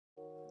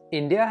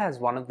India has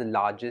one of the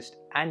largest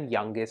and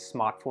youngest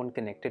smartphone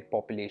connected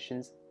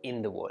populations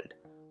in the world.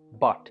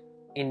 But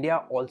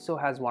India also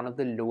has one of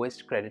the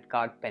lowest credit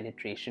card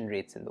penetration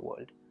rates in the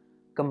world.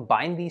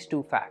 Combine these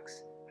two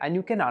facts and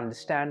you can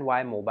understand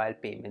why mobile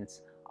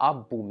payments are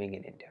booming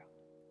in India.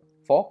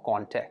 For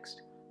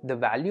context, the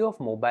value of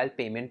mobile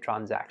payment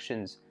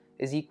transactions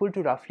is equal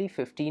to roughly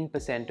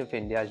 15% of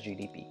India's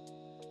GDP.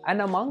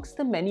 And amongst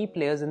the many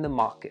players in the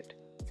market,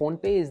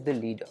 PhonePe is the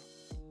leader,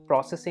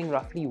 processing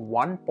roughly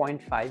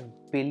 $1.5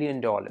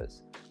 billion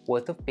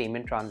worth of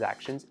payment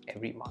transactions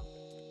every month.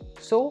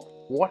 So,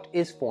 what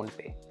is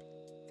PhonePe?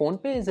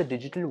 PhonePe is a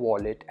digital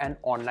wallet and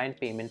online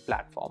payment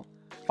platform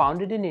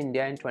founded in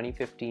India in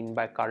 2015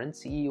 by current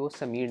CEO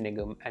Sameer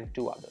Nigam and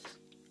two others.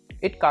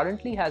 It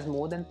currently has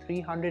more than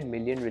 300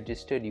 million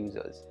registered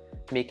users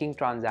making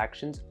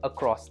transactions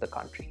across the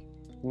country,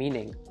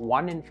 meaning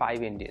 1 in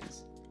 5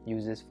 Indians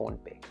uses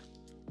PhonePe.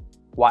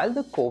 While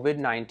the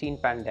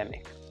COVID-19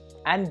 pandemic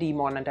and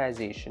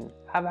demonetization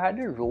have had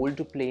a role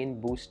to play in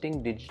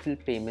boosting digital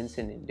payments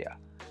in India,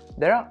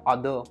 there are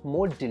other,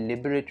 more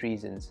deliberate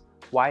reasons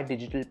why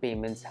digital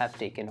payments have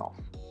taken off.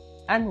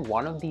 And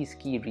one of these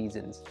key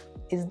reasons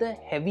is the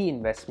heavy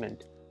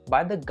investment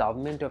by the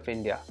Government of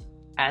India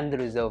and the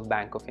Reserve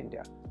Bank of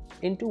India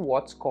into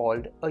what's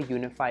called a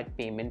Unified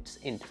Payments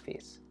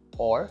Interface,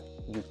 or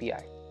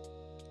UPI.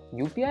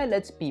 UPI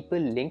lets people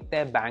link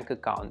their bank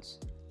accounts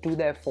to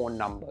their phone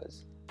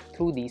numbers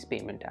through these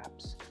payment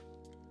apps.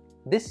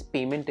 This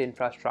payment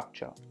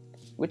infrastructure,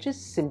 which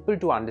is simple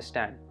to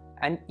understand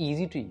and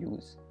easy to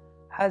use,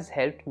 has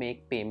helped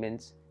make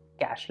payments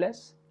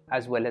cashless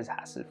as well as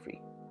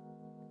hassle-free.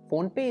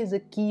 PhonePe is a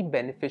key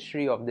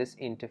beneficiary of this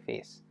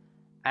interface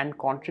and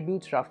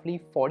contributes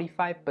roughly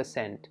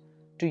 45%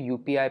 to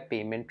UPI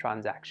payment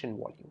transaction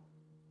volume.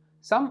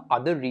 Some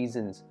other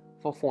reasons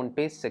for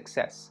PhonePe's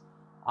success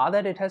are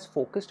that it has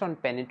focused on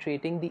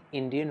penetrating the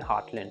Indian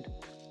heartland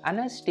and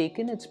has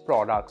taken its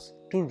products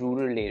to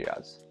rural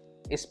areas,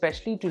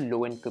 especially to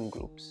low-income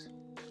groups.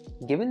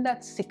 Given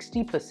that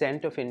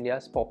 60% of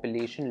India's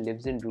population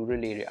lives in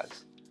rural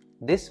areas,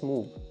 this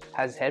move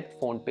has helped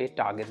PhonePe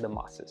target the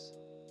masses.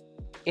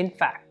 In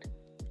fact,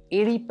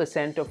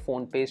 80% of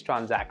PhonePe's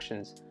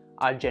transactions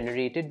are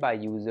generated by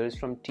users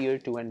from Tier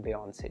 2 and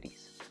beyond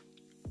cities.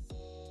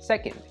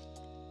 Second,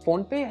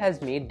 PhonePe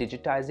has made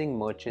digitizing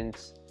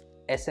merchants,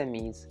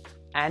 SMEs,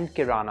 and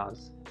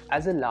kiranas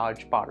as a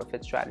large part of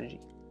its strategy.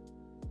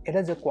 It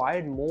has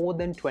acquired more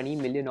than 20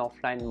 million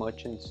offline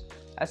merchants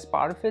as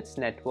part of its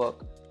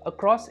network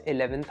across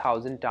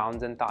 11,000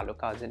 towns and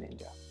talukas in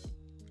India.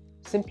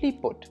 Simply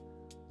put,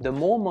 the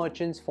more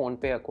merchants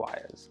PhonePe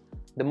acquires,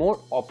 the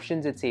more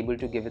options it's able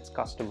to give its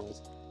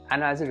customers,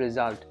 and as a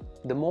result,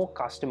 the more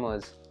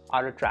customers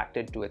are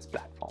attracted to its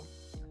platform.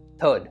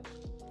 Third,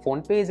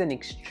 PhonePe is an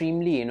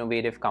extremely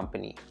innovative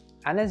company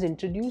and has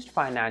introduced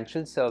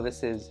financial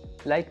services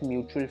like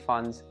mutual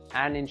funds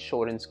and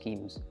insurance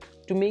schemes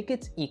to make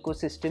its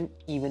ecosystem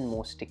even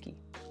more sticky.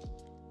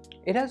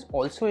 It has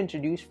also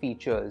introduced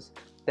features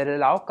that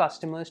allow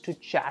customers to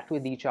chat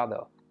with each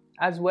other,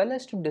 as well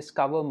as to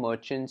discover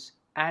merchants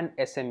and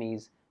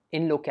SMEs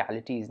in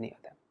localities near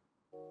them.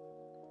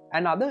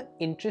 Another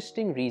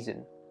interesting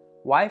reason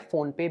why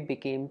PhonePe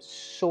became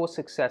so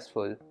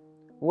successful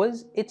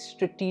was its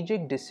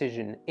strategic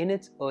decision in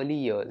its early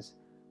years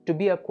to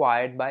be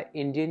acquired by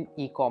Indian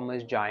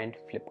e-commerce giant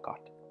Flipkart.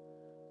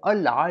 A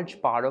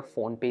large part of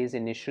PhonePe's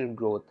initial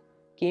growth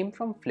came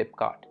from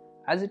Flipkart,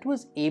 as it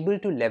was able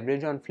to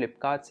leverage on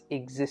Flipkart's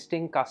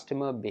existing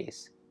customer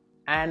base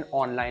and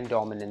online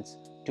dominance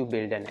to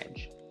build an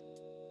edge.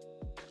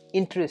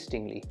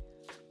 Interestingly,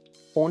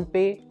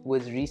 PhonePe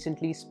was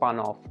recently spun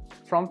off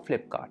from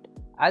Flipkart,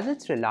 as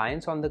its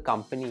reliance on the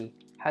company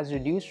has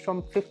reduced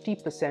from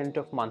 50%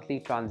 of monthly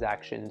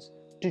transactions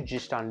to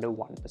just under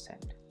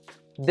 1%.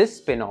 This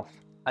spin-off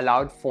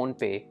allowed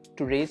PhonePe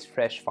to raise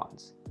fresh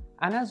funds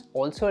and has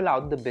also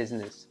allowed the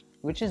business,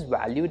 which is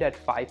valued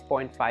at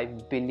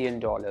 $5.5 billion,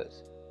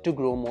 to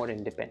grow more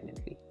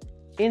independently.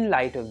 In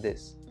light of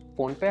this,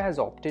 PhonePe has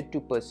opted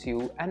to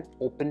pursue an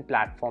open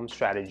platform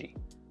strategy,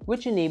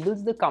 which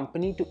enables the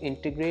company to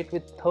integrate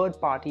with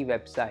third-party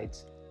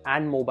websites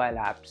and mobile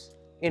apps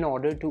in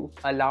order to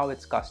allow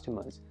its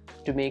customers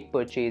to make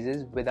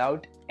purchases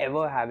without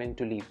ever having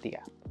to leave the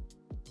app.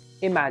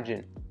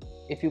 Imagine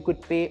if you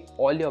could pay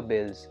all your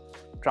bills,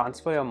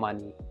 transfer your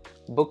money,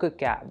 book a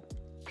cab,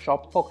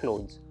 shop for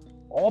clothes,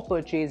 or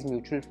purchase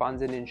mutual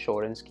funds and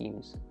insurance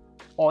schemes,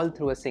 all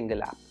through a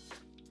single app.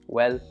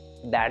 Well,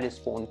 that is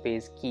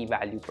PhonePe's key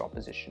value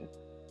proposition,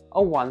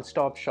 a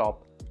one-stop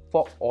shop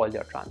for all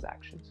your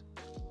transactions.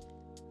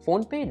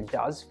 PhonePe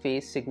does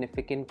face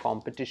significant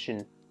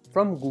competition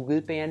from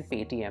Google Pay and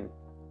Paytm,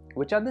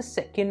 which are the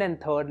second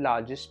and third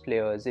largest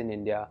players in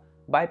India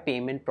by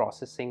payment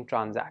processing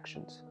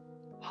transactions.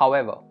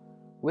 However,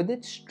 with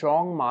its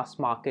strong mass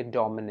market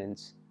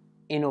dominance,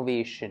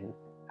 innovation,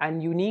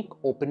 and unique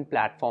open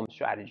platform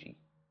strategy,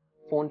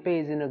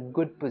 PhonePe is in a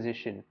good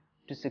position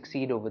to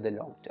succeed over the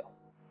long term.